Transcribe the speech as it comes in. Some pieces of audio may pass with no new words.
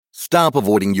Stop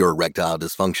avoiding your erectile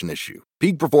dysfunction issue.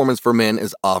 Peak Performance for Men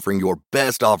is offering your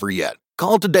best offer yet.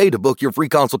 Call today to book your free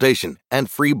consultation and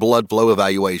free blood flow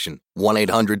evaluation.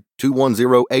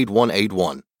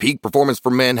 1-800-210-8181. Peak Performance for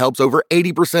Men helps over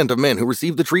 80% of men who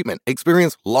receive the treatment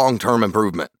experience long-term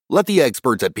improvement. Let the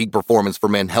experts at Peak Performance for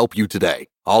Men help you today.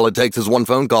 All it takes is one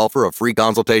phone call for a free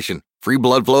consultation, free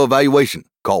blood flow evaluation.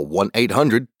 Call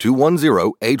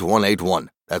 1-800-210-8181.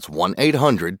 That's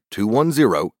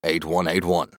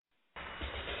 1-800-210-8181.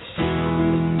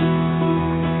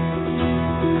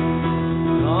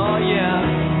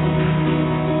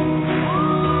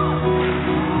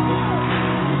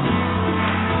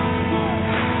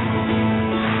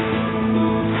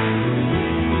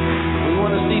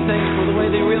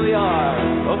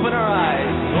 Open our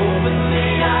eyes. Open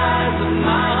the eyes of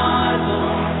my heart,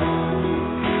 Lord.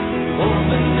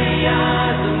 Open the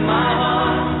eyes of my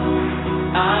heart.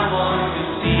 I want to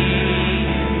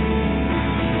see.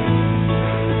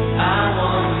 I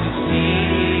want to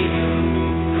see.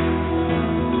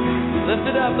 Lift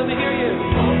it up. Let me hear you.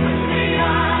 Open the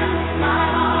eyes of my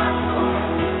heart, Lord.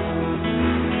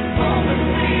 Open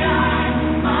the eyes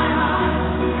of my heart.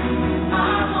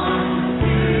 I want to see.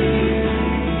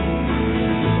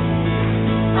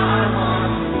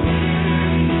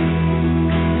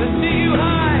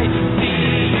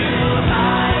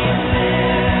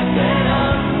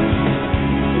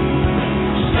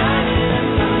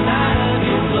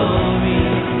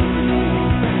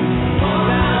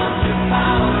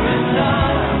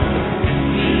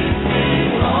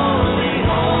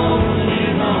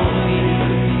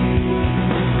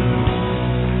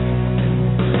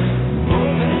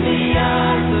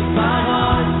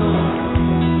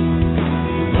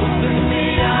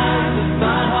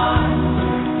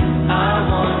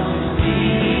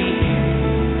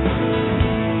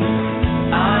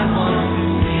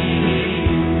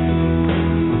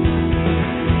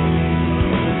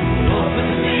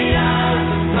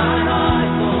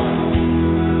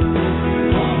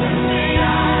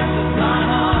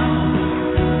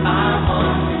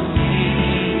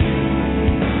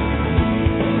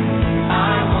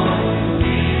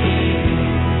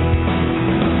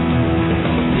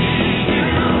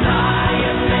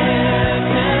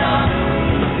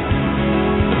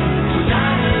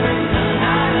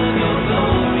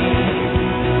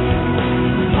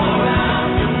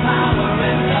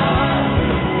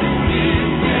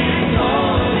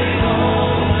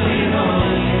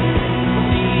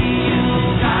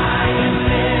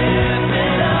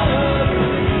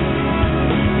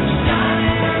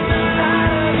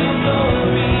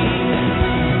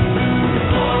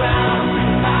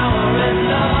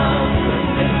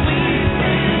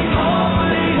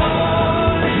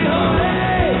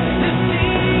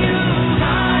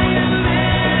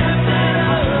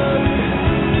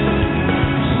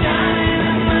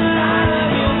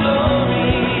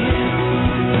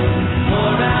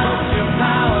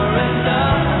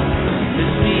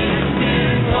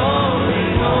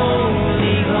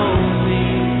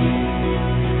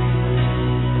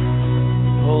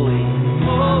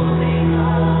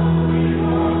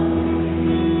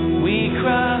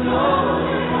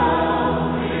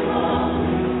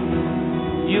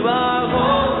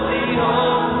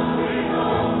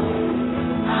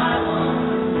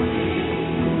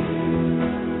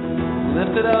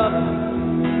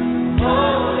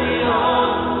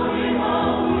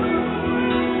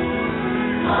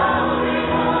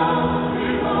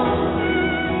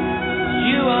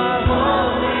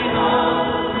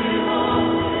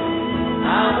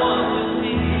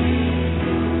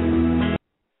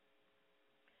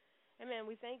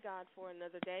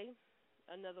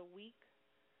 Another week,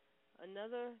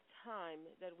 another time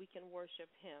that we can worship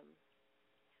Him,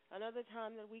 another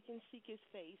time that we can seek His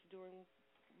face during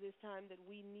this time that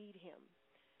we need Him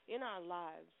in our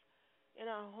lives, in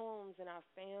our homes, in our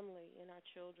family, in our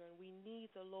children. We need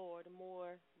the Lord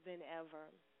more than ever.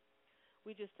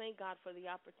 We just thank God for the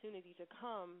opportunity to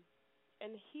come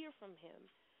and hear from Him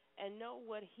and know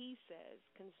what He says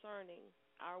concerning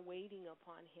our waiting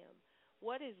upon Him.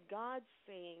 What is God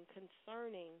saying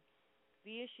concerning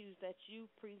the issues that you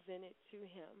presented to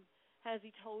Him? Has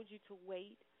He told you to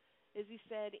wait? As He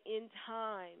said, in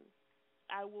time,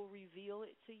 I will reveal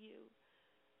it to you.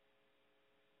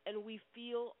 And we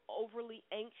feel overly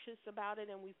anxious about it,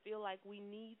 and we feel like we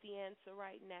need the answer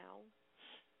right now.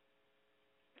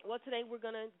 Well, today we're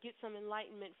going to get some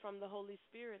enlightenment from the Holy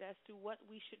Spirit as to what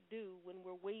we should do when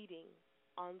we're waiting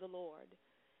on the Lord,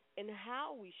 and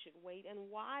how we should wait, and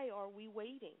why are we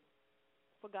waiting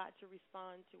for God to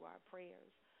respond to our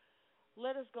prayers.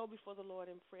 Let us go before the Lord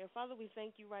in prayer. Father, we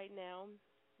thank you right now.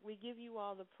 We give you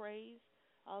all the praise,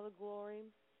 all the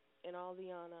glory, and all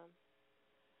the honor.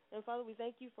 And Father, we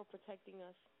thank you for protecting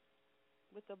us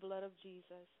with the blood of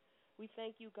Jesus. We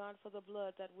thank you, God, for the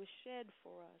blood that was shed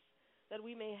for us, that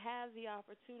we may have the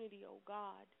opportunity, oh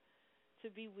God,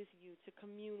 to be with you, to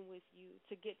commune with you,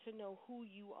 to get to know who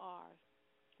you are.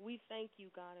 We thank you,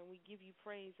 God, and we give you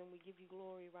praise and we give you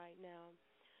glory right now.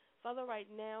 Father, right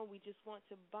now we just want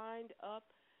to bind up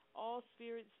all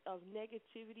spirits of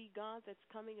negativity, God, that's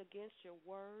coming against your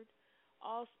word.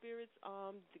 All spirits,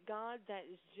 God, that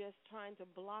is just trying to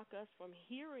block us from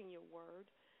hearing your word.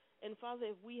 And Father,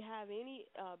 if we have any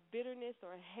bitterness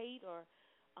or hate or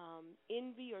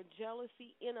envy or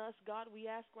jealousy in us, God, we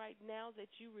ask right now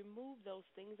that you remove those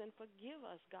things and forgive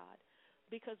us, God,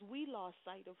 because we lost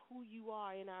sight of who you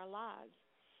are in our lives.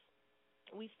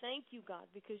 We thank you, God,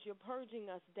 because you're purging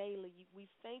us daily. We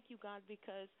thank you, God,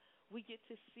 because we get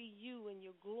to see you and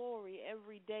your glory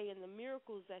every day and the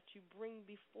miracles that you bring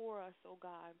before us, oh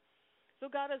God. So,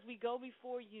 God, as we go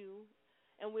before you,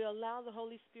 and we allow the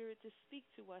Holy Spirit to speak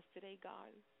to us today, God.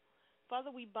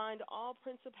 Father, we bind all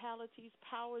principalities,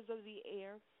 powers of the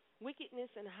air,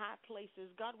 wickedness in high places.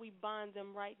 God, we bind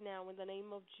them right now in the name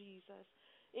of Jesus.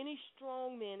 Any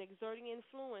strong men exerting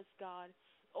influence, God,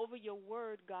 over your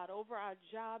word, God, over our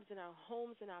jobs and our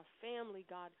homes and our family,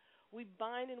 God, we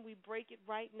bind and we break it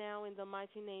right now in the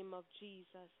mighty name of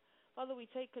Jesus. Father, we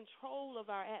take control of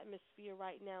our atmosphere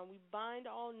right now. We bind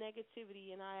all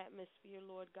negativity in our atmosphere,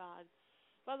 Lord God.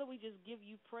 Father, we just give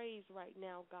you praise right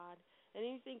now, God. And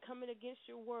anything coming against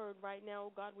your word right now,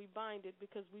 God, we bind it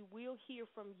because we will hear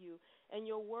from you. And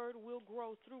your word will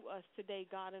grow through us today,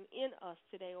 God, and in us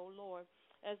today, oh Lord,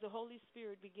 as the Holy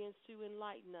Spirit begins to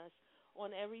enlighten us on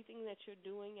everything that you're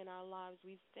doing in our lives.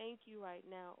 We thank you right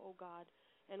now, oh God,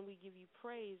 and we give you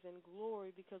praise and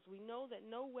glory because we know that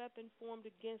no weapon formed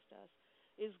against us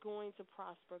is going to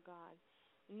prosper, God.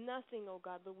 Nothing, oh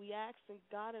God, but we ask,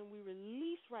 God, and we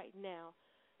release right now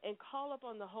and call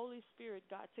upon the Holy Spirit,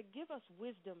 God, to give us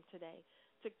wisdom today,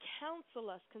 to counsel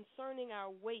us concerning our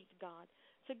weight, God,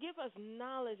 to give us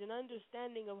knowledge and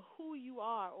understanding of who you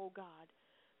are, oh God,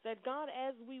 that, God,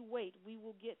 as we wait, we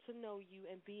will get to know you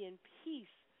and be in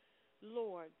peace,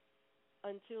 Lord,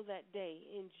 until that day.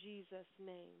 In Jesus'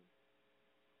 name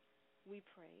we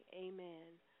pray.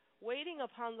 Amen. Waiting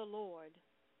upon the Lord,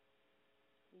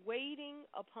 waiting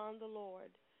upon the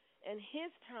Lord and his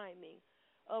timing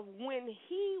of when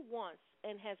he wants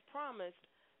and has promised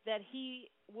that he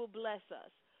will bless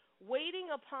us. Waiting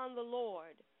upon the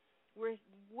Lord. We're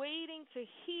waiting to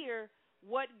hear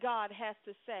what God has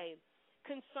to say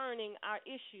concerning our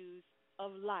issues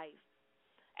of life.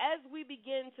 As we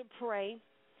begin to pray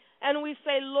and we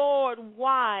say, Lord,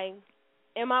 why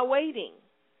am I waiting?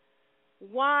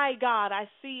 Why, God? I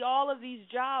see all of these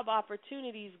job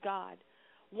opportunities, God.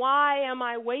 Why am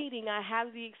I waiting? I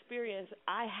have the experience.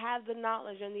 I have the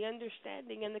knowledge and the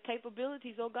understanding and the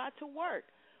capabilities, oh God, to work.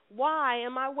 Why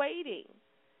am I waiting?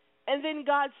 And then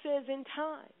God says, in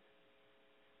time.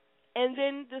 And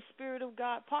then the Spirit of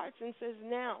God parts and says,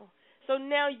 now. So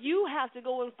now you have to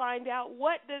go and find out,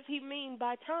 what does he mean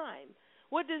by time?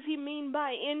 What does he mean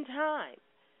by in time?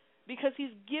 Because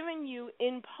he's given you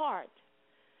in part.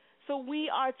 So we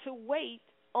are to wait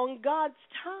on God's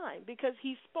time because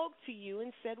he spoke to you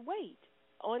and said, wait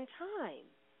on time.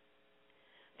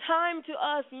 Time to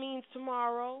us means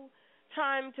tomorrow.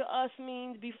 Time to us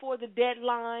means before the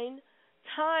deadline.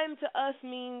 Time to us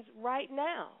means right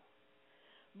now.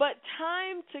 But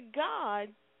time to God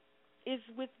is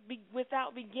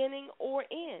without beginning or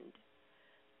end.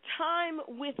 Time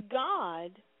with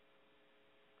God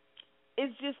is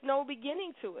just no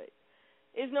beginning to it.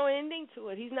 There's no ending to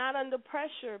it. He's not under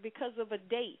pressure because of a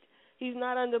date. He's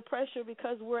not under pressure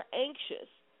because we're anxious.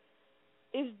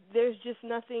 There's just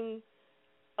nothing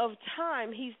of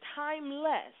time. He's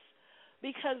timeless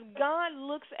because God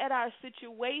looks at our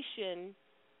situation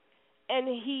and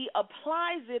he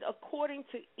applies it according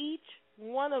to each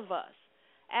one of us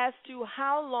as to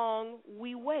how long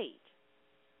we wait.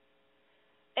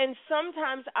 And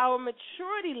sometimes our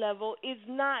maturity level is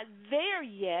not there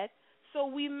yet, so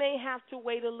we may have to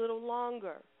wait a little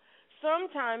longer.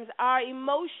 Sometimes our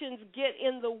emotions get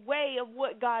in the way of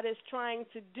what God is trying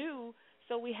to do,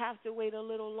 so we have to wait a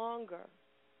little longer.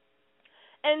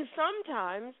 And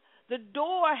sometimes the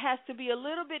door has to be a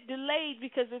little bit delayed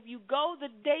because if you go the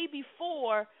day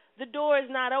before, the door is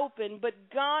not open. But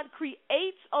God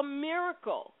creates a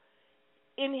miracle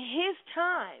in his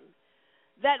time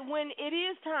that when it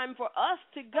is time for us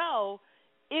to go,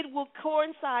 it will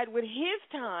coincide with his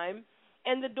time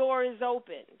and the door is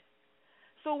opened.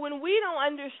 So when we don't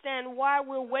understand why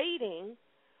we're waiting,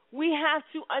 we have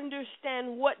to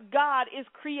understand what God is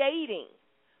creating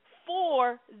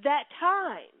for that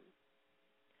time.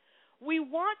 We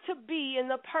want to be in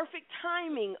the perfect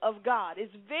timing of God.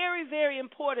 It's very, very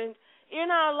important in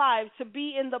our lives to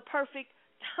be in the perfect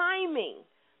timing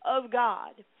of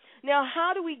God. Now,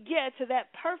 how do we get to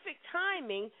that perfect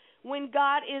timing when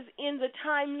God is in the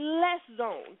timeless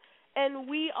zone and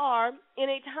we are in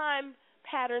a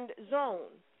time-patterned zone?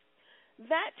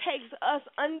 That takes us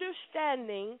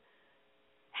understanding,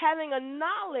 having a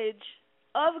knowledge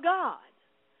of God,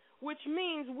 which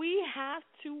means we have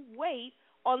to wait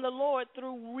on the Lord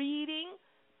through reading,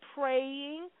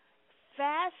 praying,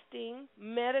 fasting,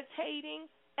 meditating,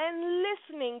 and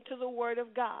listening to the Word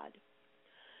of God.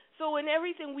 So in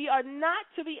everything, we are not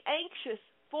to be anxious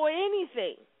for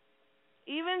anything.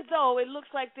 Even though it looks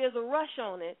like there's a rush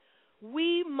on it,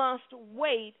 we must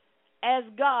wait as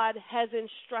God has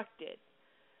instructed.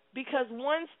 Because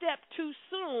one step too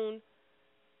soon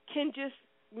can just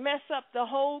mess up the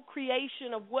whole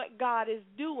creation of what God is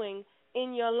doing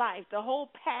in your life, the whole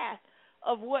path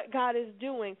of what God is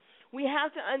doing. We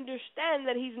have to understand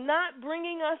that He's not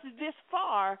bringing us this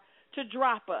far to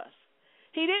drop us.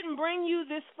 He didn't bring you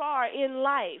this far in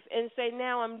life and say,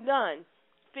 now I'm done.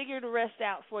 Figure the rest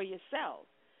out for yourself.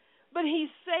 But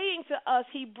He's saying to us,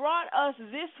 He brought us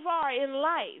this far in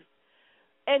life,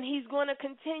 and He's going to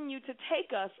continue to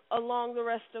take us along the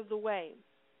rest of the way.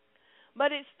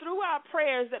 But it's through our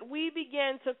prayers that we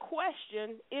begin to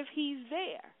question if He's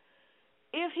there,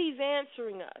 if He's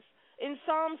answering us. In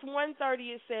Psalms 130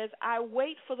 it says, I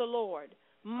wait for the Lord,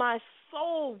 my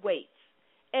soul waits,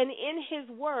 and in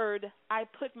His word I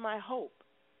put my hope.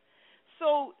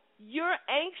 So you're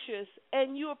anxious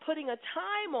and you're putting a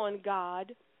time on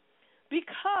God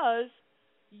because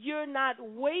you're not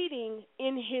waiting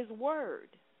in His word.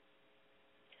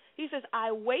 He says,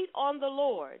 I wait on the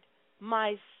Lord,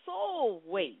 my soul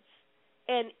waits,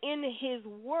 and in His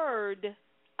word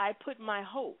I put my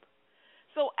hope.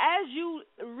 So as you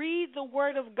read the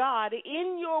Word of God,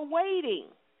 in your waiting,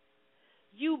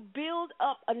 you build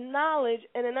up a knowledge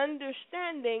and an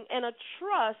understanding and a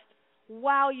trust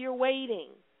while you're waiting.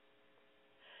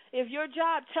 If your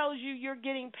job tells you you're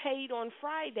getting paid on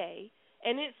Friday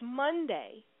and it's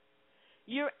Monday,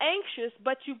 you're anxious,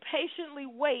 but you patiently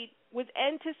wait with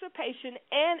anticipation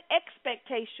and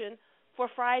expectation for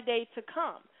Friday to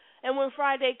come. And when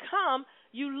Friday comes,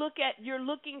 you're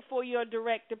looking for your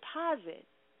direct deposit.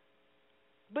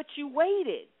 But you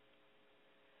waited.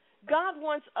 God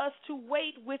wants us to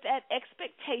wait with that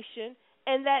expectation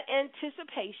and that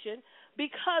anticipation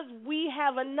because we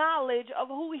have a knowledge of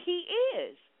who He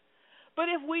is. But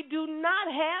if we do not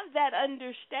have that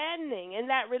understanding and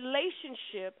that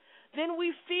relationship, then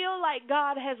we feel like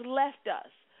God has left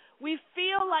us. We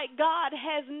feel like God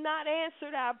has not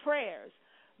answered our prayers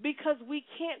because we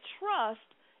can't trust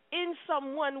in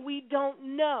someone we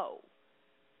don't know.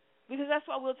 Because that's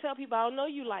why we'll tell people, I don't know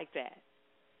you like that,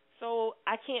 so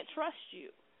I can't trust you.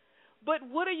 But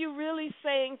what are you really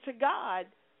saying to God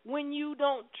when you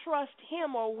don't trust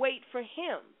Him or wait for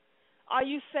Him? Are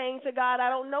you saying to God, I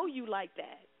don't know you like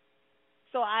that,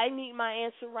 so I need my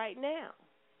answer right now,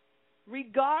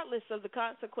 regardless of the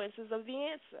consequences of the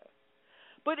answer?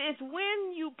 But it's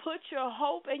when you put your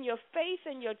hope and your faith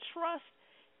and your trust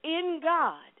in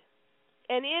God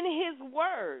and in His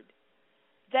word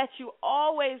that you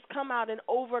always come out an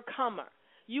overcomer.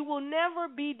 You will never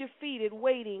be defeated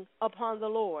waiting upon the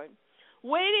Lord.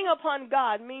 Waiting upon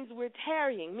God means we're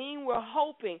tarrying, meaning we're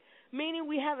hoping, meaning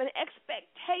we have an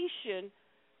expectation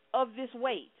of this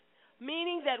wait,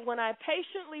 meaning that when I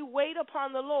patiently wait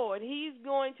upon the Lord, He's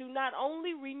going to not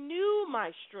only renew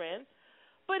my strength,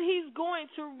 but He's going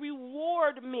to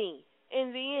reward me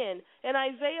in the end. In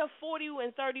Isaiah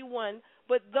 40:31,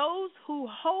 but those who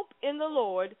hope in the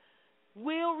Lord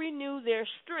will renew their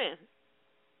strength.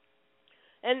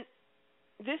 And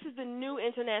this is the New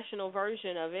International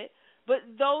Version of it. But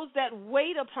those that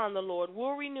wait upon the Lord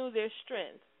will renew their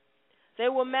strength. They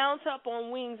will mount up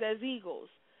on wings as eagles.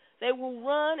 They will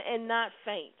run and not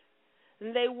faint.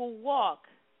 And they will walk.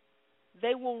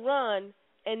 They will run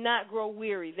and not grow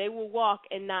weary. They will walk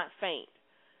and not faint.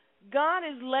 God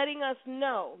is letting us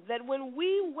know that when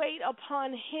we wait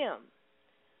upon Him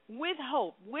with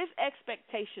hope, with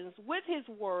expectations, with His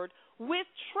word, with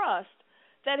trust,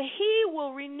 that He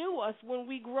will renew us when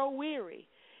we grow weary.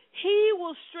 He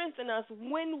will strengthen us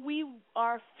when we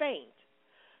are faint.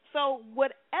 So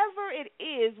whatever it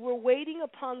is, we're waiting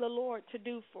upon the Lord to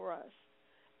do for us.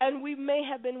 And we may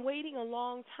have been waiting a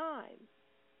long time.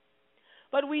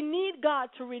 But we need God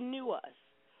to renew us.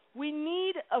 We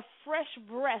need a fresh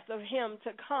breath of Him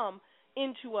to come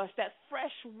into us, that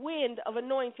fresh wind of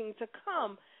anointing to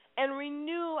come and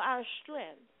renew our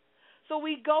strength. So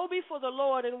we go before the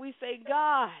Lord and we say,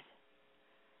 God,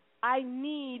 I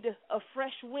need a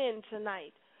fresh wind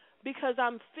tonight because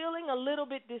I'm feeling a little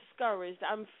bit discouraged.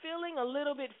 I'm feeling a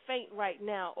little bit faint right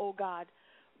now, oh God.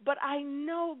 But I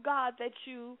know, God, that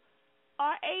you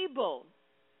are able.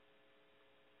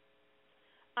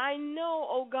 I know,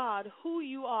 oh God, who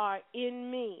you are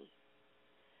in me.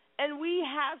 And we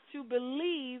have to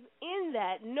believe in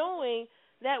that, knowing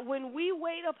that when we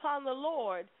wait upon the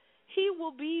Lord, He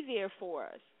will be there for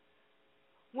us.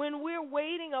 When we're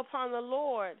waiting upon the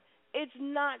Lord, it's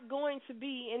not going to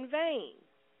be in vain.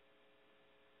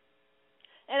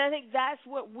 And I think that's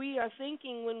what we are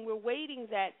thinking when we're waiting,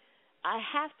 that I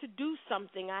have to do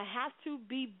something. I have to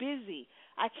be busy.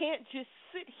 I can't just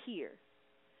sit here.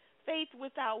 Faith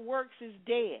without works is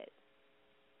dead.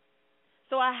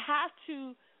 So I have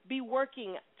to be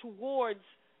working towards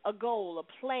a goal,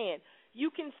 a plan. You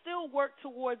can still work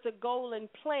towards a goal and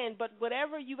plan, but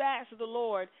whatever you ask the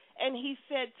Lord, and He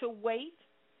said to wait,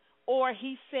 or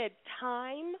He said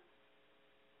time,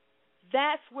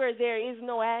 that's where there is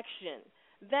no action.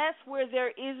 That's where there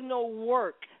is no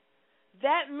work.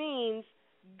 That means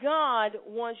God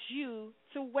wants you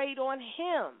to wait on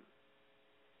Him.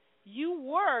 You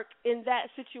work in that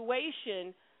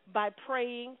situation by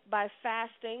praying, by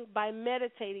fasting, by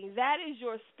meditating. That is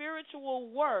your spiritual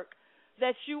work,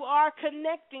 that you are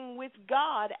connecting with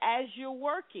God as you're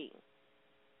working.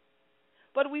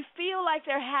 But we feel like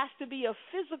there has to be a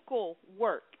physical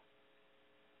work.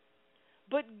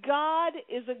 But God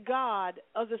is a God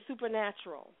of the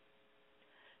supernatural.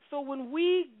 So when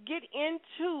we get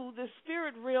into the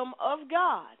spirit realm of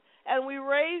God and we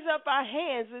raise up our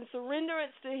hands in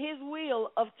surrenderance to His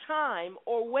will of time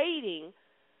or waiting,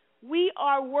 we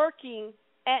are working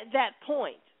at that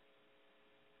point.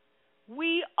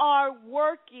 We are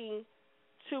working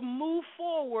to move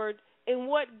forward in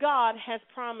what God has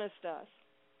promised us.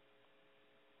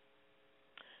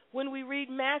 When we read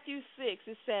Matthew 6,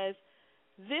 it says,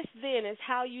 "This then is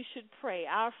how you should pray.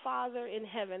 Our Father in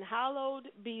heaven, hallowed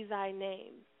be thy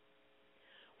name."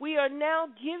 We are now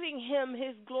giving Him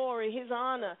His glory, His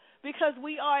honor, because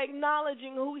we are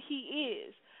acknowledging who He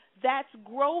is. That's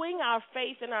growing our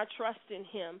faith and our trust in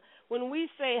Him. When we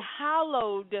say,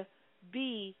 hallowed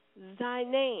be thy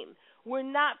name, we're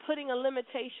not putting a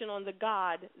limitation on the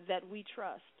God that we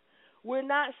trust. We're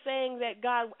not saying that,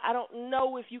 God, I don't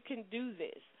know if you can do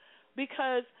this.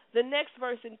 Because the next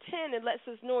verse in 10, it lets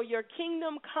us know, your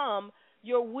kingdom come,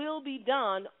 your will be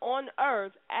done on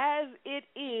earth as it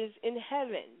is in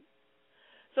heaven.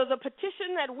 So the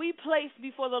petition that we place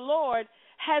before the Lord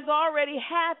has already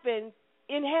happened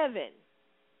in heaven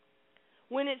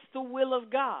when it's the will of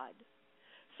God.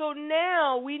 So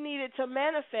now we need it to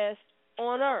manifest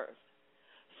on earth.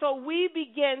 So we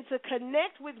begin to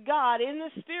connect with God in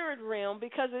the spirit realm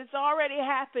because it's already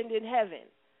happened in heaven.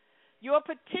 Your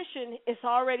petition is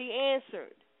already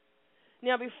answered.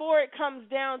 Now, before it comes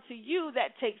down to you,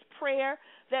 that takes prayer,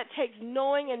 that takes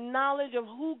knowing and knowledge of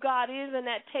who God is, and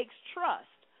that takes trust.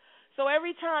 So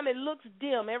every time it looks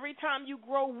dim, every time you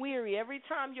grow weary, every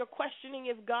time you're questioning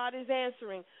if God is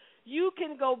answering, you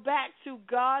can go back to,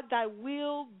 God, thy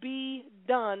will be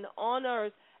done on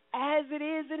earth as it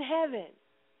is in heaven.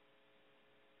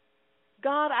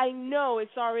 God, I know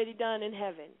it's already done in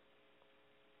heaven.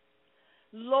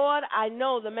 Lord, I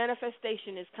know the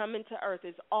manifestation is coming to earth.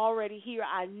 It's already here.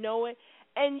 I know it.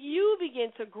 And you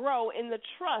begin to grow in the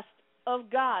trust of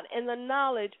God and the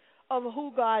knowledge of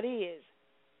who God is.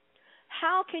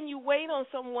 How can you wait on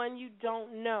someone you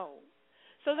don't know?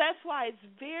 So that's why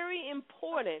it's very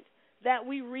important that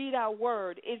we read our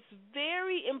word. It's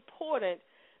very important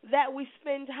that we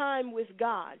spend time with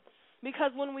God.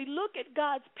 Because when we look at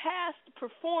God's past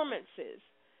performances,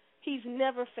 He's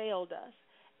never failed us.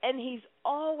 And He's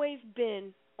always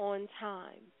been on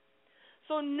time.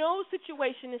 So no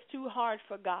situation is too hard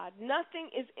for God. Nothing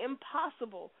is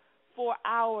impossible for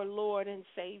our Lord and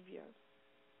Savior.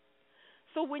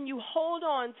 So when you hold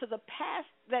on to the past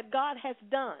that God has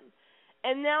done,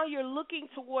 and now you're looking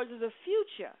towards the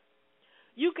future,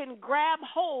 you can grab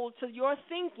hold to your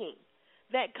thinking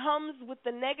that comes with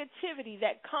the negativity,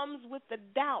 that comes with the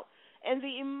doubt, and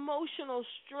the emotional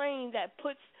strain that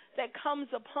comes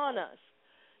upon us.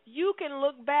 You can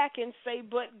look back and say,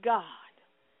 but God,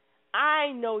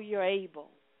 I know you're able,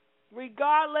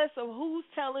 regardless of who's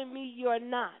telling me you're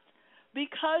not.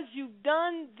 Because you've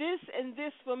done this and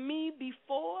this for me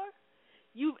before,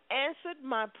 you've answered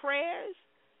my prayers,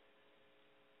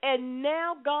 and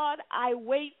now, God, I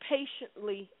wait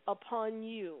patiently upon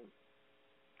you.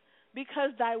 Because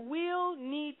thy will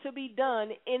need to be done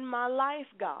in my life,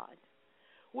 God.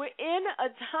 We're in a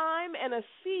time and a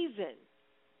season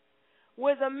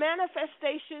where the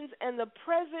manifestations and the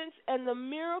presence and the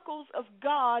miracles of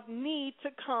God need to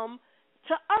come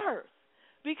to earth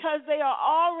because they are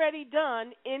already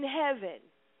done in heaven.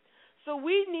 So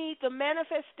we need the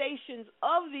manifestations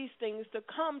of these things to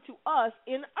come to us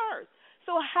in earth.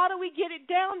 So how do we get it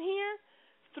down here?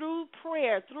 Through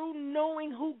prayer, through knowing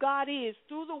who God is,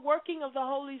 through the working of the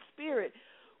Holy Spirit,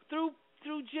 through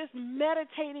just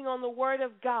meditating on the Word of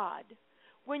God.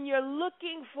 When you're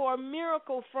looking for a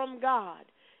miracle from God,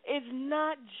 it's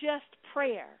not just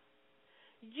prayer.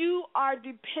 You are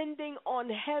depending on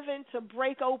heaven to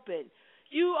break open.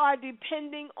 You are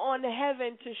depending on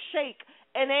heaven to shake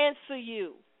and answer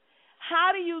you. How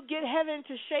do you get heaven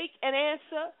to shake and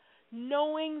answer?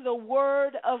 Knowing the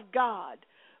Word of God.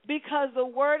 Because the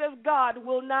Word of God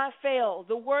will not fail.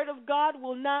 The Word of God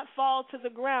will not fall to the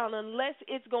ground unless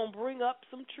it's going to bring up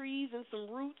some trees and some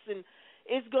roots and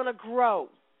it's going to grow.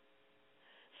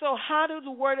 So how does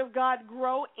the Word of God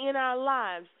grow in our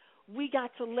lives? We got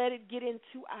to let it get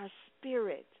into our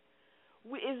spirit.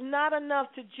 It's not enough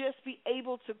to just be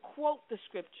able to quote the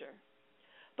Scripture,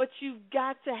 but you've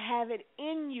got to have it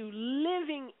in you,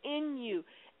 living in you.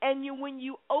 And when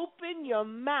you open your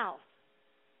mouth,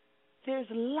 there's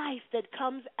life that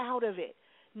comes out of it,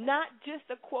 not just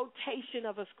a quotation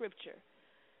of a Scripture,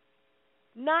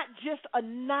 not just a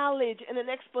knowledge and an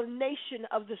explanation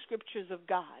of the Scriptures of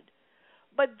God,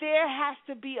 but there has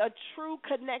to be a true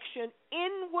connection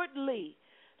inwardly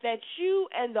that you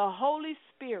and the Holy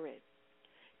Spirit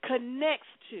connects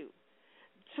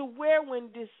to where when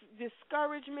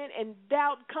discouragement and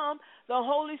doubt come, the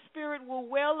Holy Spirit will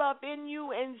well up in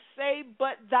you and say,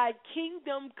 but thy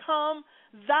kingdom come,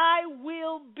 thy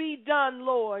will be done,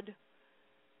 Lord.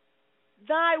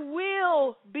 Thy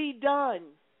will be done.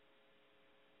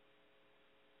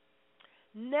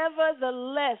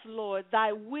 Nevertheless, Lord,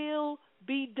 thy will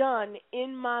be done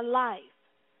in my life.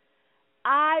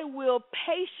 I will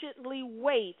patiently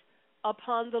wait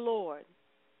upon the Lord.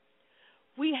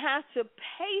 We have to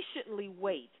patiently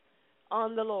wait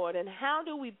on the Lord. And how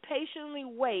do we patiently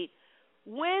wait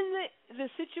when the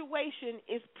situation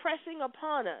is pressing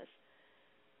upon us?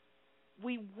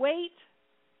 We wait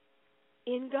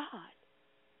in God.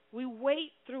 We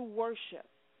wait through worship.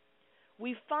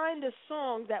 We find a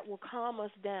song that will calm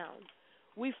us down.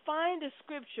 We find a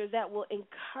scripture that will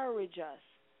encourage us.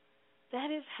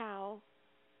 That is how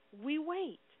we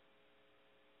wait.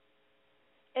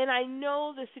 And I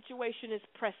know the situation is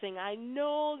pressing. I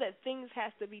know that things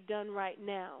have to be done right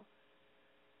now.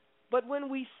 But when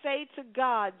we say to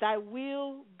God, thy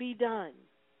will be done,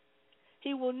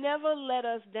 he will never let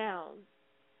us down.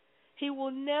 He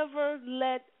will never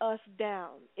let us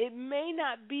down. It may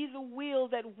not be the will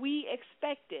that we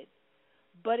expected,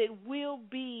 but it will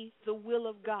be the will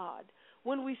of God.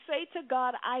 When we say to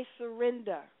God, I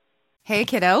surrender. Hey,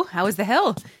 kiddo, how was the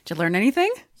hill? Did you learn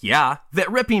anything? Yeah,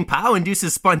 that ripping pow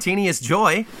induces spontaneous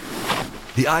joy.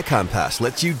 The Icon Pass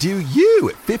lets you do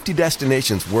you at 50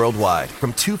 destinations worldwide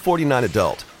from $249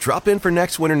 adult. Drop in for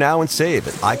next winter now and save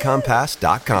at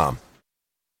iconpass.com.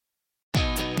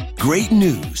 Great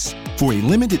news. For a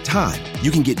limited time, you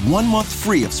can get 1 month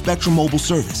free of Spectrum Mobile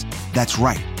service. That's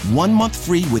right, 1 month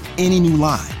free with any new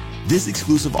line. This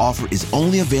exclusive offer is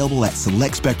only available at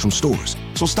select Spectrum stores,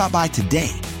 so stop by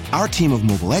today. Our team of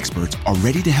mobile experts are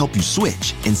ready to help you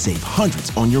switch and save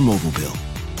hundreds on your mobile bill.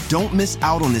 Don't miss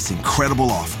out on this incredible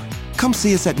offer. Come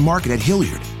see us at Market at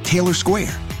Hilliard, Taylor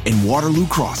Square, and Waterloo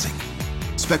Crossing.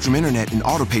 Spectrum Internet and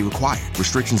autopay required.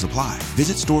 Restrictions apply.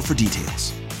 Visit store for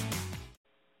details.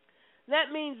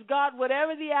 That means, God,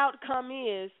 whatever the outcome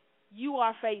is, you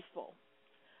are faithful.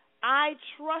 I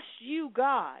trust you,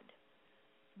 God,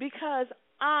 because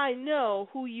I know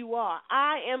who you are.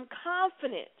 I am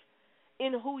confident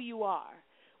in who you are.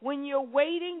 When you're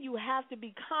waiting, you have to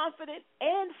be confident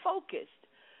and focused.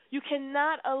 You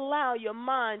cannot allow your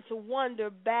mind to wander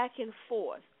back and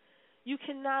forth. You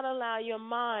cannot allow your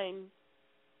mind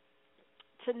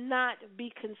to not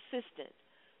be consistent.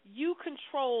 You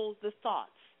control the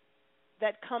thoughts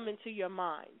that come into your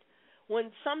mind. When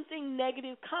something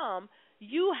negative comes,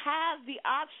 you have the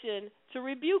option to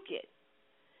rebuke it.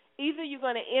 Either you're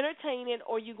going to entertain it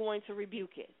or you're going to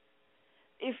rebuke it.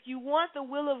 If you want the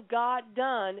will of God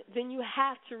done, then you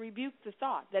have to rebuke the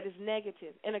thought that is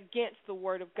negative and against the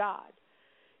Word of God.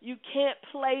 You can't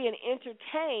play and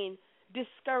entertain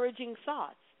discouraging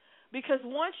thoughts, because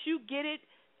once you get it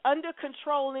under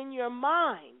control in your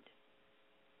mind,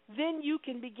 then you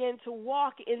can begin to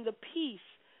walk in the peace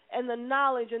and the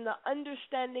knowledge and the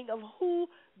understanding of who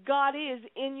God is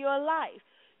in your life.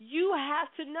 You have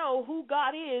to know who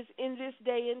God is in this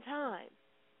day and time.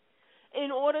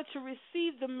 in order to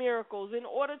receive the miracles, in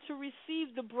order to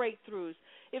receive the breakthroughs.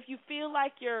 If you feel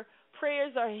like your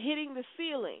prayers are hitting the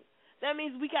ceiling, that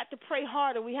means we got to pray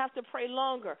harder. We have to pray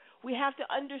longer. We have to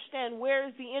understand, where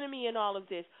is the enemy in all of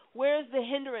this? Where's the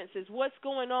hindrances? What's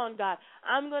going on, God?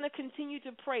 I'm going to continue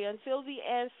to pray until the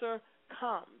answer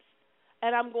comes.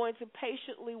 And I'm going to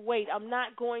patiently wait. I'm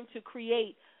not going to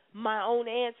create my own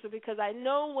answer, because I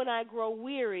know when I grow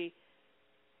weary,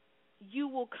 you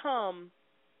will come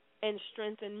and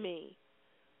strengthen me.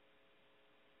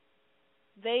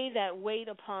 They that wait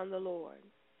upon the Lord,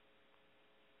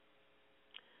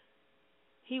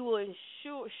 He will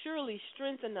surely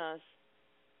strengthen us,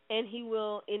 and He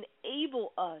will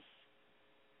enable us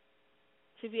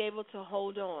to be able to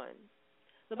hold on.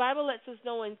 The Bible lets us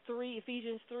know in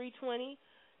Ephesians 3:20,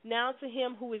 now to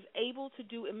Him who is able to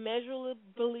do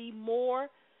immeasurably more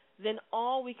than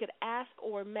all we could ask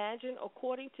or imagine,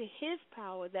 according to His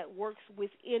power that works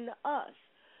within us.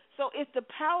 So if the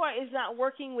power is not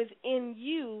working within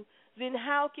you, then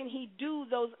how can He do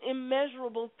those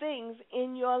immeasurable things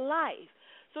in your life?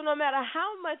 So no matter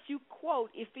how much you quote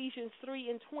Ephesians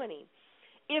 3:20,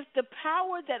 if the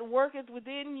power that worketh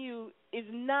within you is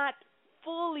not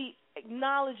fully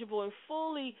knowledgeable and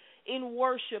fully in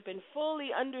worship and fully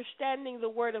understanding the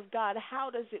Word of God, how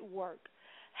does it work?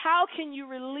 How can you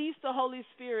release the Holy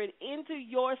Spirit into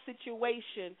your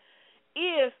situation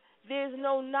if there's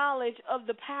no knowledge of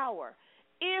the power?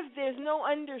 If there's no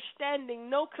understanding,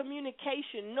 no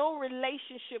communication, no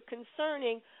relationship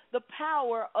concerning the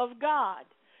power of God?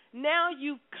 Now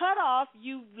you've cut off,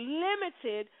 you've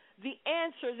limited the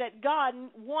answer that God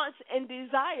wants and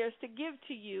desires to give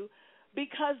to you,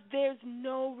 because there's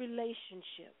no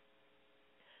relationship.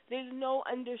 There's no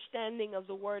understanding of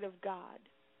the Word of God.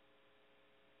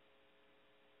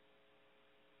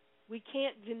 We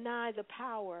can't deny the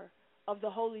power of the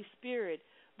Holy Spirit,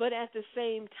 but at the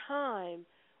same time,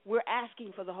 we're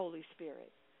asking for the Holy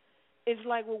Spirit. It's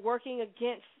like we're working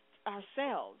against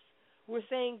ourselves. We're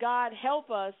saying, God, help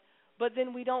us, but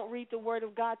then we don't read the Word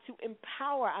of God to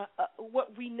empower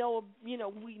what we know,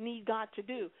 we need God to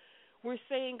do. We're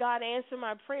saying, God, answer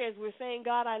my prayers. We're saying,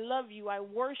 God, I love you. I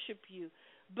worship you.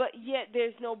 But yet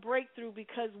there's no breakthrough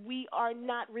because we are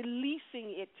not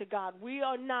releasing it to God. We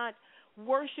are not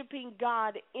worshiping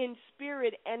God in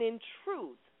spirit and in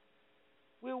truth.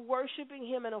 We're worshiping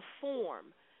Him in a form.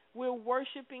 We're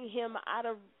worshiping Him out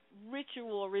of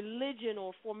ritual or religion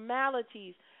or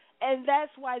formalities. And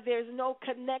that's why there's no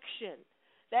connection.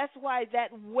 That's why that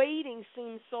waiting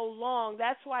seems so long.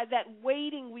 That's why that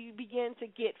waiting we begin to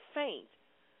get faint.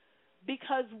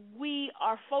 Because we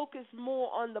are focused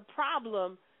more on the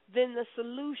problem than the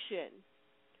solution.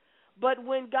 But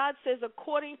when God says,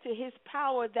 according to His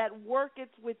power that worketh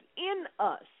within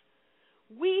us,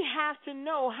 we have to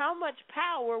know how much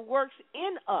power works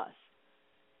in us.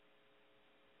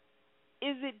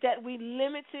 Is it that we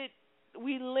limit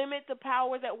the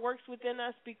power that works within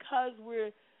us because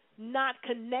we're not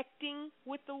connecting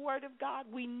with the Word of God?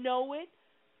 We know it,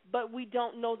 but we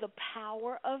don't know the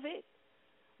power of it.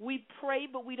 We pray,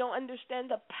 but we don't understand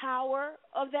the power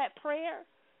of that prayer.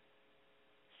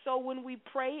 So when we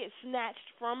pray, it's snatched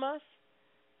from us.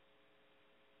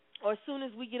 Or as soon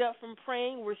as we get up from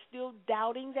praying, we're still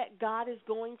doubting that God is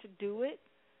going to do it.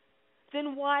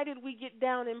 Then why did we get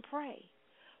down and pray?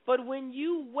 But when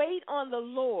you wait on the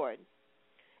Lord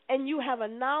and you have a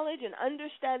knowledge and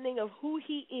understanding of who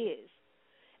He is,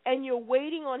 and you're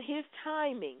waiting on His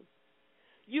timing,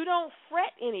 you don't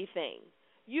fret anything.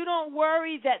 You don't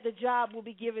worry that the job will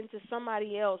be given to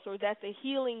somebody else, or that the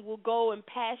healing will go and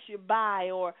pass you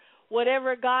by, or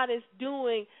whatever God is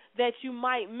doing that you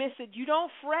might miss it. You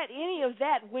don't fret any of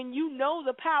that when you know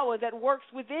the power that works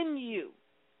within you.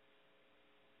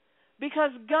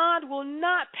 Because God will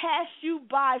not pass you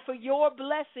by for your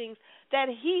blessings that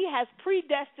He has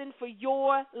predestined for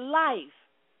your life.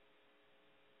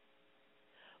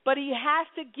 But He has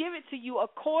to give it to you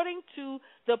according to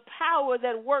the power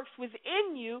that works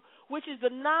within you, which is the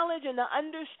knowledge and the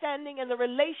understanding and the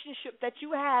relationship that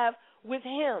you have with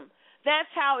Him. That's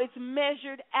how it's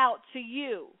measured out to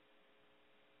you.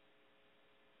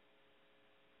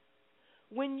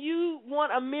 When you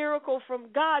want a miracle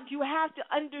from God, you have to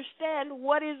understand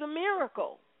what is a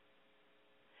miracle.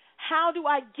 How do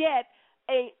I get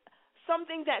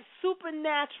something that's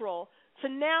supernatural to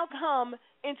now come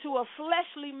into a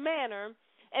fleshly manner,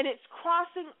 and it's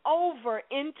crossing over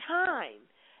in time?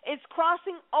 It's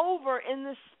crossing over in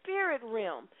the spirit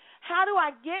realm. How do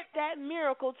I get that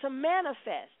miracle to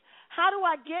manifest? How do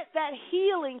I get that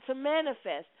healing to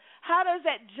manifest? How does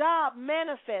that job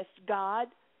manifest, God?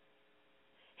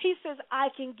 He says, I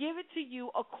can give it to you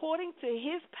according to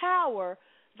his power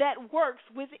that works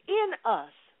within us.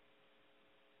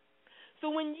 So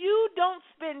when you don't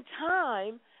spend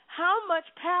time, how much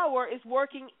power is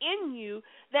working in you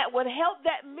that would help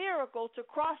that miracle to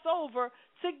cross over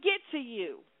to get to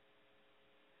you?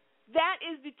 That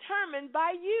is determined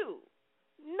by you,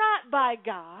 not by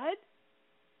God.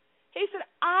 He said,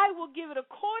 I will give it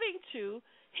according to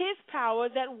his power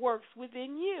that works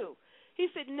within you. He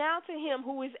said, now to him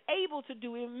who is able to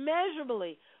do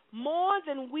immeasurably more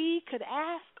than we could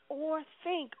ask or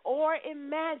think or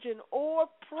imagine or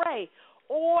pray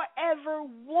or ever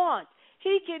want.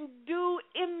 He can do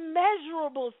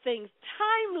immeasurable things,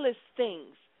 timeless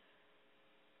things.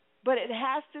 But it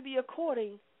has to be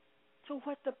according to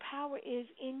what the power is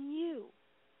in you.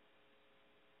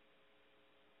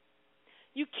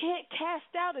 You can't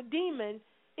cast out a demon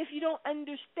if you don't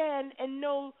understand and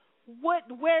know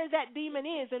where that demon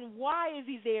is and why is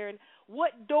he there and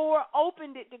what door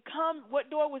opened it to come, what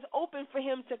door was open for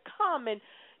him to come, and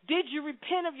did you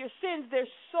repent of your sins? There's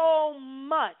so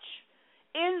much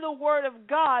in the Word of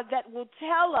God that will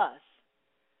tell us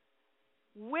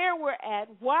where we're at,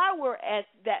 why we're at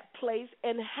that place,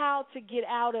 and how to get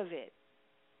out of it.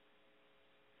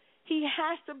 He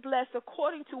has to bless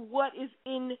according to what is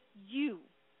in you.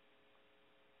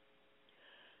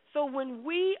 So when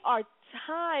we are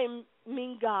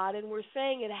timing God and we're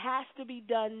saying it has to be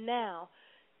done now,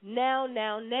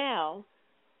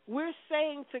 we're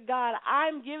saying to God,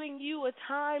 I'm giving you a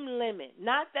time limit.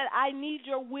 Not that I need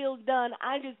your will done,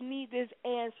 I just need this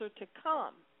answer to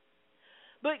come.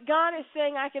 But God is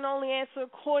saying I can only answer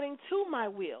according to my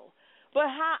will.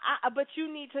 But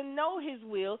you need to know his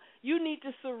will. You need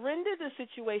to surrender the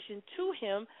situation to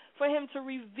him for him to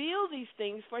reveal these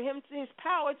things, for his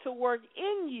power to work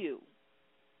in you.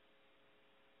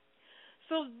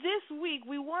 So this week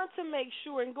we want to make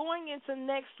sure, and going into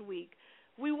next week,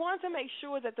 we want to make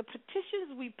sure that the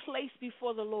petitions we place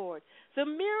before the Lord, the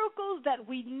miracles that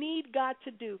we need God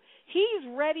to do, he's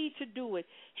ready to do it.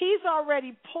 He's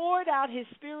already poured out his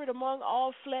Spirit among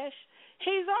all flesh.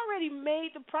 He's already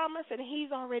made the promise, and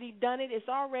he's already done it. It's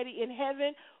already in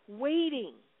heaven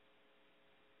waiting.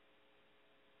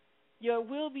 Your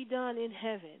will be done in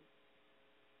heaven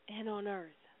and on earth.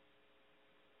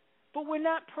 But we're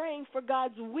not praying for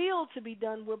God's will to be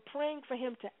done. We're praying for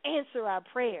him to answer our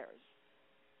prayers.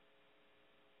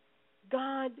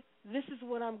 God, this is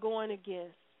what I'm going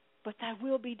against, but thy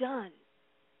will be done.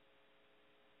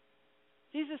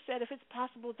 Jesus said, if it's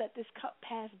possible that this cup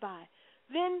pass by.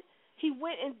 Then he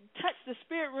went and touched the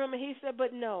spirit realm, and he said,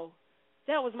 but no,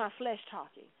 that was my flesh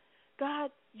talking.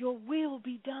 God, your will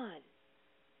be done.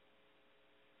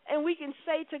 And we can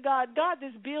say to God, God,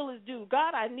 this bill is due.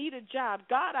 God, I need a job.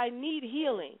 God, I need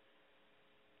healing.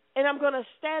 And I'm going to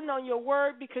stand on your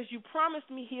word because you promised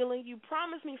me healing. You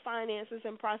promised me finances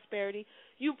and prosperity.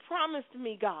 You promised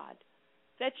me, God,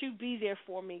 that you'd be there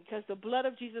for me because the blood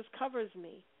of Jesus covers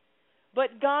me.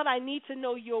 But, God, I need to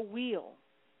know your will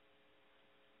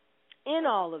in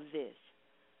all of this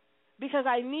because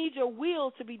I need your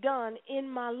will to be done in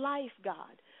my life,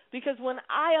 God. Because when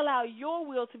I allow your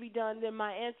will to be done, then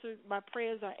my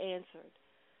prayers are answered.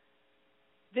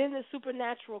 Then the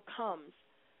supernatural comes.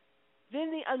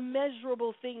 Then the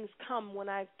unmeasurable things come when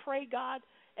I pray, God,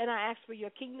 and I ask for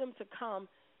your kingdom to come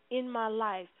in my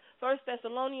life. 1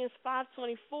 Thessalonians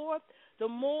 5:24,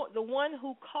 the one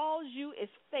who calls you is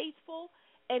faithful,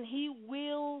 and he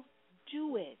will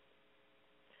do it.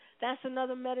 That's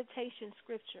another meditation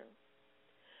scripture.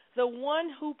 The one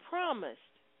who promised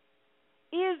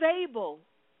is able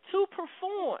to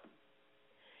perform.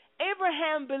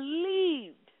 Abraham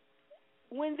believed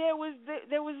when there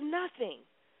was nothing.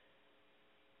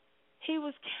 He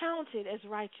was counted as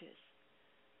righteous.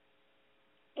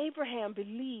 Abraham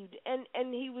believed, and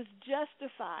he was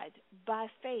justified by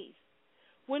faith.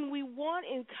 When we want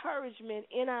encouragement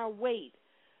in our wait,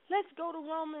 let's go to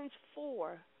Romans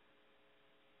 4.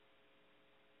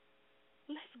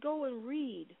 Let's go and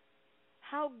read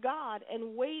how God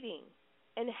and waiting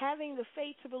and having the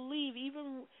faith to believe,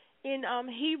 even in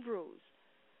Hebrews,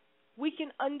 we can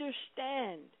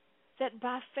understand that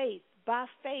by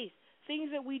faith,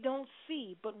 things that we don't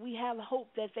see, but we have hope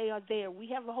that they are there. We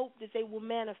have a hope that they will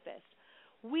manifest.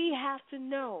 We have to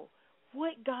know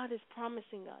what God is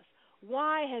promising us.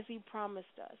 Why has he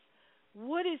promised us?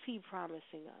 What is he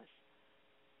promising us?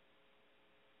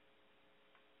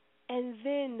 And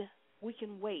then we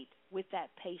can wait with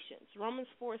that patience. Romans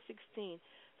 4:16.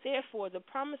 Therefore, the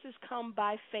promises come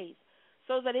by faith,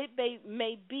 so that it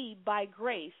may be by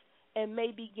grace and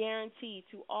may be guaranteed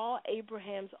to all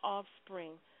Abraham's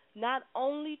offspring, not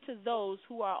only to those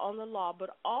who are on the law,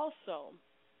 but also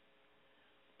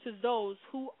to those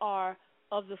who are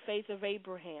of the faith of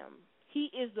Abraham. He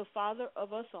is the father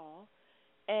of us all,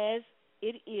 as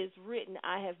it is written,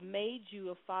 I have made you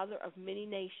a father of many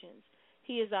nations.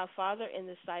 He is our Father in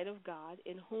the sight of God,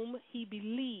 in whom he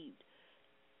believed,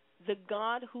 the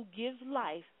God who gives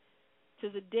life to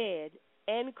the dead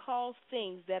and calls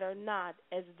things that are not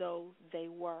as though they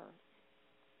were.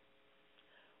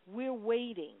 We're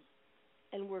waiting,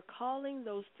 and we're calling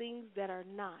those things that are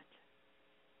not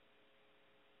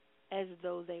as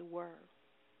though they were.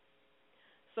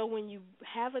 So when you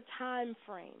have a time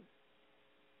frame,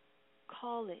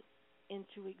 call it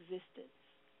into existence.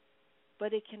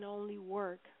 But it can only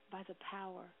work by the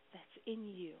power that's in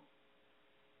you.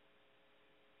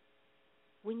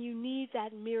 When you need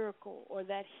that miracle or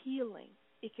that healing,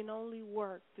 it can only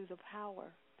work through the power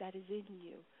that is in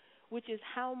you, which is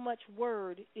how much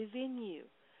word is in you.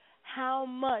 How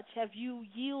much have you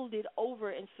yielded over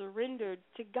and surrendered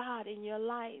to God in your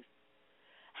life?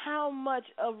 How much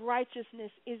of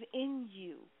righteousness is in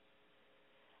you?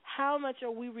 How much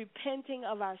are we repenting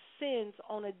of our sins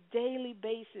on a daily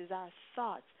basis, our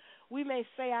thoughts? We may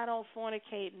say, I don't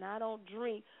fornicate and I don't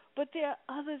drink, but there are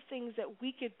other things that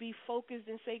we could be focused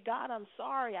and say, God, I'm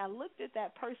sorry. I looked at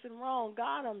that person wrong.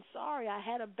 God, I'm sorry. I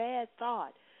had a bad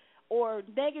thought. Or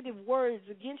negative words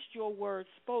against your word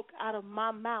spoke out of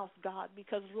my mouth, God,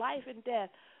 because life and death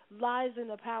lies in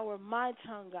the power of my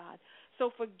tongue, God.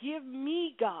 So forgive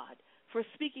me, God, for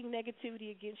speaking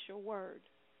negativity against your word.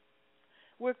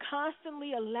 We're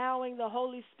constantly allowing the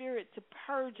Holy Spirit to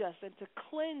purge us and to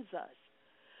cleanse us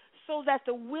so that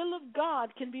the will of God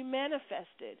can be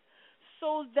manifested,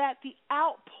 so that the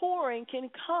outpouring can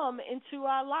come into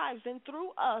our lives and through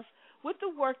us with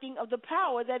the working of the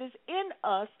power that is in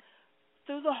us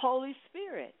through the Holy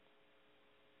Spirit.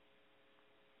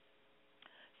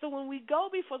 So when we go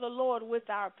before the Lord with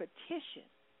our petition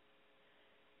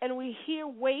and we hear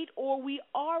wait or we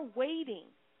are waiting,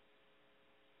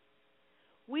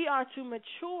 we are to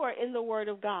mature in the Word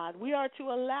of God. We are to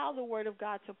allow the Word of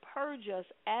God to purge us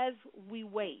as we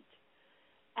wait,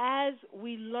 as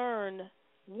we learn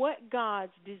what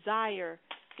God's desire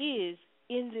is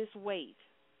in this wait.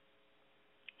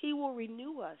 He will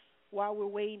renew us while we're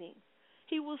waiting.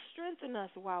 He will strengthen us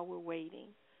while we're waiting.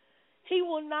 He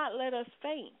will not let us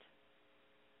faint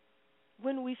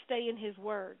when we stay in His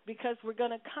Word, because we're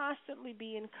going to constantly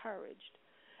be encouraged.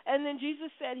 And then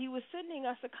Jesus said He was sending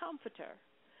us a comforter.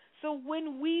 So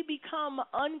when we become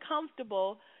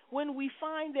uncomfortable, when we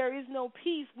find there is no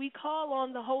peace, we call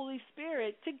on the Holy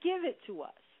Spirit to give it to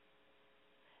us.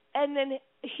 And then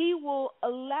He will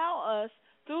allow us,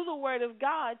 through the Word of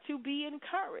God, to be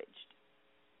encouraged.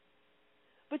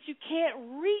 But you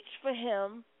can't reach for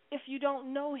Him if you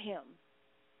don't know Him.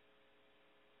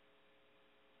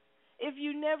 If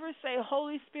you never say,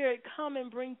 Holy Spirit, come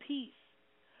and bring peace.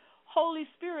 Holy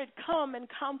Spirit, come and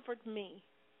comfort me.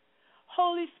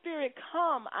 Holy Spirit,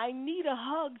 come. I need a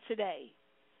hug today.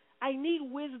 I need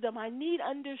wisdom. I need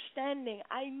understanding.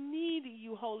 I need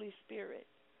you, Holy Spirit.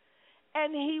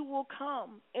 And He will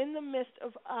come in the midst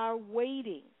of our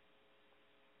waiting.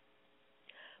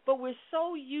 But we're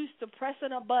so used to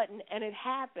pressing a button and it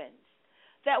happens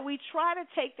that we try to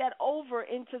take that over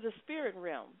into the spirit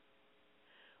realm.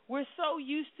 We're so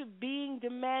used to being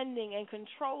demanding and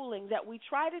controlling that we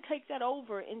try to take that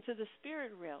over into the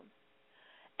spirit realm.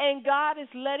 And God is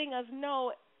letting us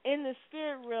know in the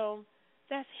spirit realm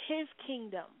that's His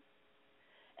kingdom.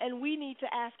 And we need to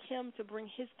ask Him to bring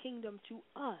His kingdom to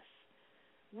us.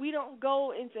 We don't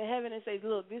go into heaven and say,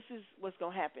 look, this is what's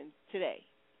going to happen today.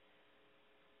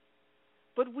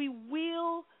 But we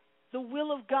will the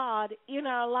will of God in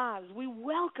our lives. We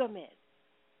welcome it.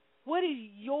 What is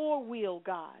your will,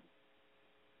 God?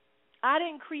 I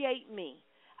didn't create me.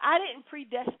 I didn't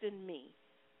predestine me.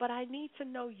 But I need to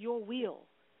know your will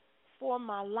for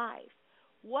my life.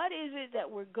 What is it that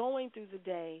we're going through the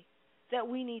day that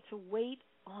we need to wait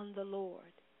on the Lord?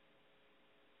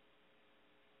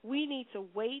 We need to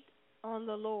wait on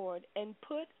the Lord and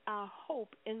put our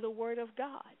hope in the Word of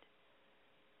God.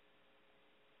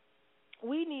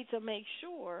 We need to make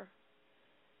sure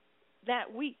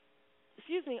that we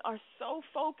are so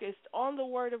focused on the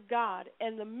Word of God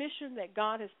and the mission that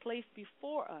God has placed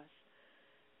before us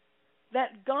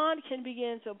that God can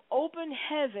begin to open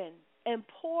heaven and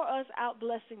pour us out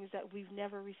blessings that we've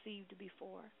never received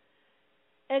before.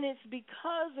 And it's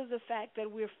because of the fact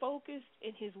that we're focused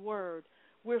in His Word.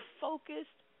 We're focused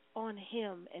on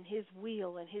Him and His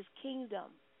will and His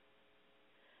kingdom.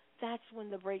 That's when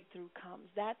the breakthrough comes.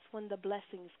 That's when the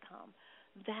blessings come.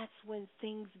 That's when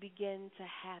things begin to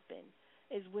happen.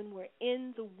 is when we're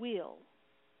in the will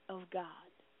of God.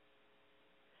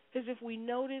 Because if we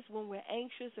notice when we're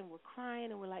anxious and we're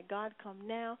crying and we're like, God, come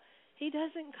now, he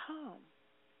doesn't come.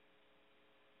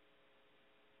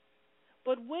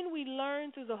 But when we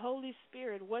learn through the Holy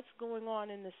Spirit what's going on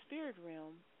in the spirit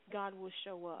realm, God will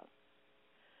show up.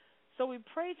 So we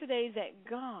pray today that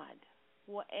God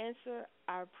will answer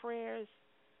our prayers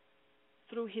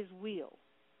through his will.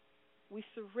 We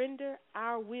surrender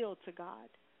our will to God.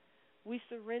 We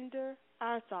surrender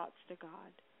our thoughts to God.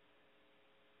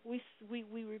 We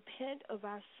repent of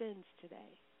our sins today.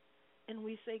 And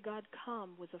we say, God,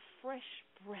 come with a fresh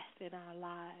breath in our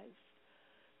lives.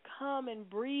 Come and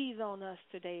breathe on us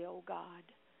today, oh God,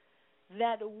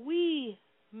 that we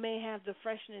may have the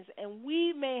freshness and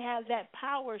we may have that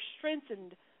power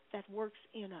strengthened that works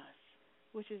in us,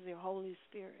 which is the Holy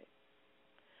Spirit,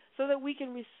 so that we can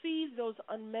receive those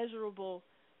unmeasurable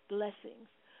blessings,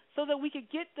 so that we could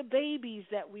get the babies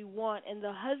that we want and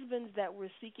the husbands that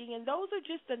we're seeking. And those are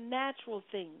just the natural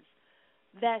things.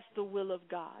 That's the will of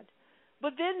God.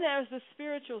 But then there's the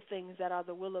spiritual things that are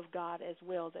the will of God as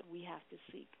well that we have to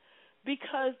seek.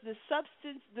 Because the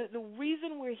substance, the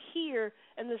reason we're here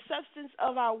and the substance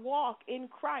of our walk in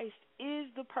Christ is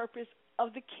the purpose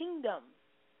of the kingdom.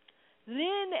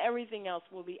 Then everything else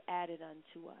will be added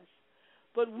unto us.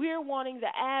 But we're wanting to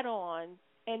add on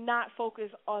and not focus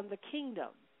on the kingdom.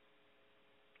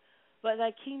 But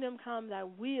thy kingdom come, thy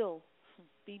will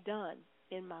be done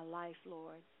in my life,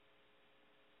 Lord.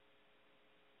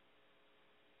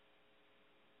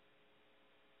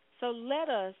 So let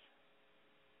us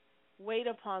wait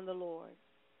upon the Lord.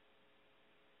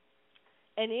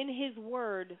 And in his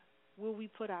word will we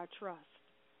put our trust,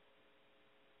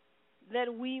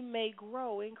 that we may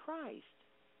grow in Christ.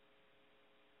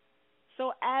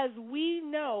 So as we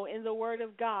know in the word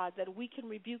of God that we can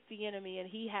rebuke the enemy and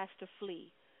he has to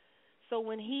flee. So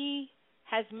when he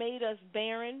has made us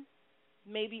barren,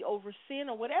 maybe over sin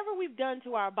or whatever we've done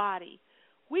to our body,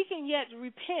 we can yet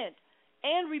repent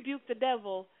and rebuke the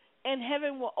devil, and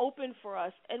heaven will open for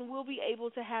us, and we'll be able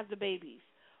to have the babies.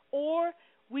 Or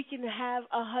we can have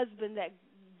a husband that,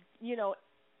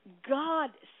 God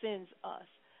sends us,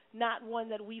 not one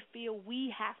that we feel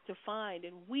we have to find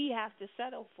and we have to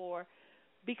settle for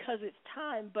because it's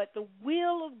time. But the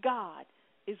will of God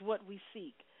is what we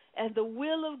seek. And the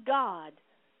will of God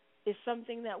is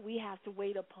something that we have to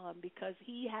wait upon because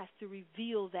he has to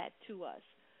reveal that to us.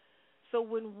 So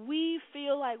when we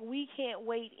feel like we can't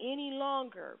wait any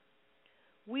longer,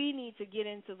 we need to get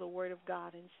into the word of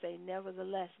God and say,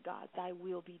 nevertheless, God, thy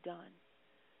will be done.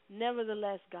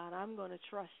 Nevertheless, God, I'm going to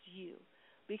trust you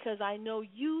because I know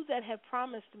you that have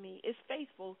promised me is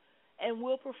faithful and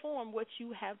will perform what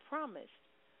you have promised.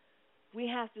 We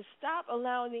have to stop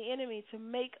allowing the enemy to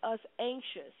make us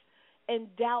anxious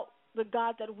and doubt the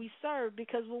God that we serve,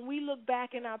 because when we look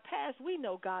back in our past, we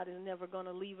know God is never going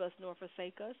to leave us nor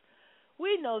forsake us.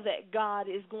 We know that God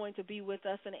is going to be with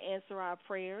us and answer our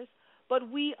prayers. But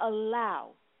we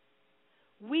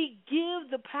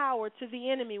give the power to the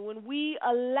enemy when we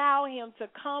allow him to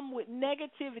come with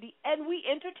negativity and we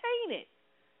entertain it.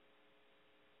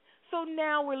 So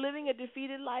now we're living a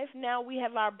defeated life. Now we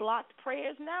have our blocked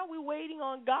prayers. Now we're waiting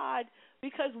on God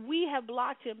because we have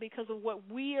blocked him because of what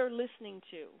we are listening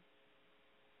to.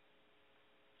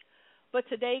 But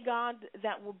today, God,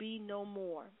 that will be no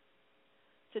more.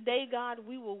 Today, God,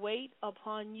 we will wait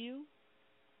upon you.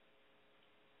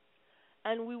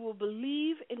 And we will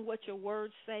believe in what your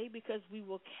words say because we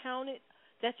will count it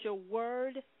that your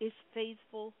word is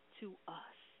faithful to us.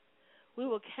 We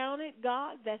will count it,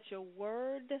 God, that your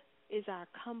word is our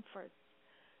comfort.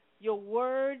 Your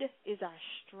word is our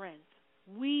strength.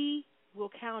 We will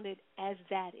count it as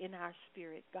that in our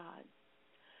spirit, God.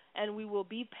 And we will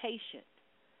be patient.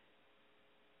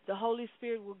 The Holy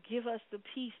Spirit will give us the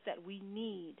peace that we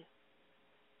need,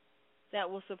 that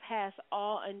will surpass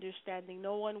all understanding.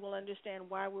 No one will understand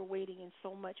why we're waiting in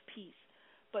so much peace.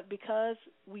 But because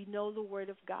we know the word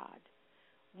of God,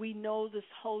 we know this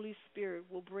Holy Spirit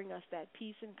will bring us that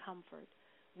peace and comfort.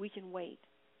 We can wait.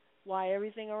 While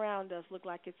everything around us looks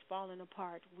like it's falling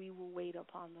apart, we will wait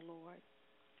upon the Lord.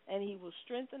 And he will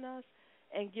strengthen us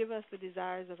and give us the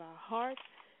desires of our heart.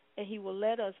 And he will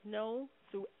let us know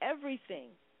through everything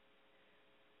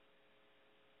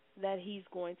that he's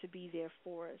going to be there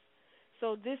for us.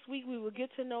 So this week we will get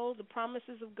to know the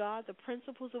promises of God, the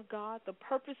principles of God, the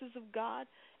purposes of God,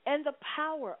 and the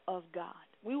power of God.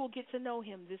 We will get to know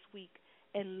him this week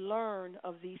and learn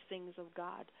of these things of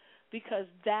God, because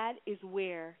that is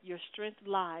where your strength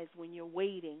lies when you're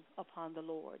waiting upon the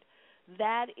Lord.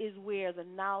 That is where the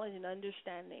knowledge and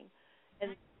understanding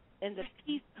and And the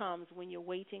peace comes when you're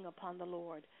waiting upon the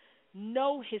Lord.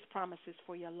 Know his promises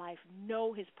for your life.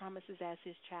 Know his promises as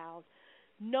his child.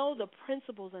 Know the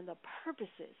principles and the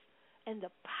purposes and the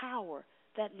power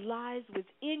that lies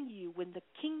within you when the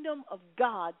kingdom of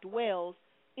God dwells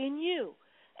in you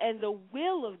and the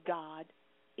will of God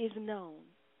is known.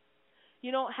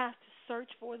 You don't have to search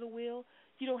for the will.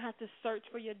 You don't have to search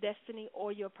for your destiny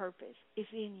or your purpose. It's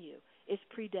in you. It's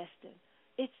predestined.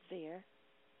 It's there.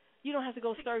 You don't have to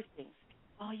go searching.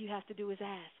 All you have to do is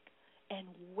ask and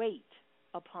wait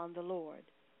upon the Lord.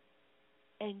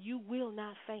 And you will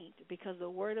not faint, because the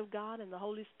Word of God and the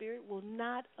Holy Spirit will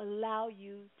not allow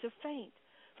you to faint.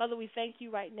 Father, we thank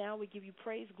you right now. We give you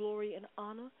praise, glory, and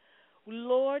honor.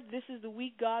 Lord, this is the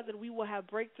week, God, that we will have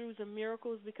breakthroughs and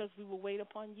miracles because we will wait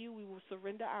upon you. We will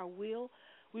surrender our will.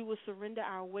 We will surrender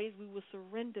our ways. We will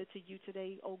surrender to you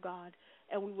today, oh God,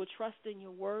 and we will trust in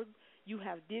your word. You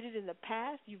have did it in the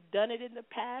past. You've done it in the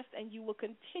past, and you will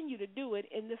continue to do it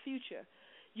in the future.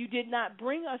 You did not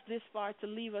bring us this far to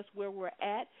leave us where we're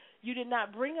at. You did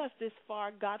not bring us this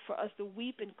far, God, for us to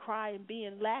weep and cry and be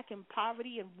in lack and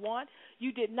poverty and want.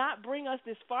 You did not bring us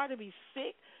this far to be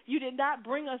sick. You did not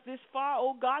bring us this far,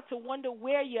 oh God, to wonder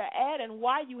where you're at and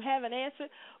why you haven't answered.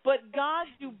 But, God,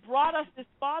 you brought us this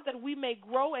far that we may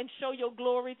grow and show your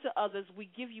glory to others. We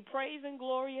give you praise and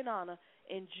glory and honor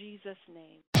in Jesus'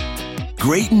 name.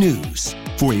 Great news.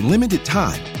 For a limited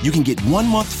time, you can get 1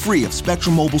 month free of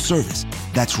Spectrum Mobile service.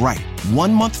 That's right,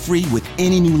 1 month free with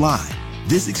any new line.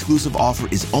 This exclusive offer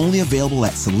is only available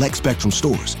at select Spectrum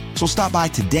stores, so stop by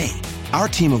today. Our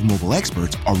team of mobile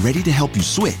experts are ready to help you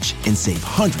switch and save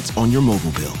hundreds on your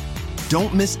mobile bill.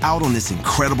 Don't miss out on this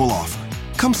incredible offer.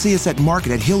 Come see us at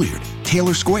Market at Hilliard,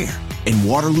 Taylor Square, and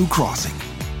Waterloo Crossing.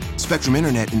 Spectrum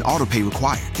Internet and autopay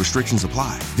required. Restrictions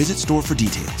apply. Visit store for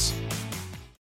details.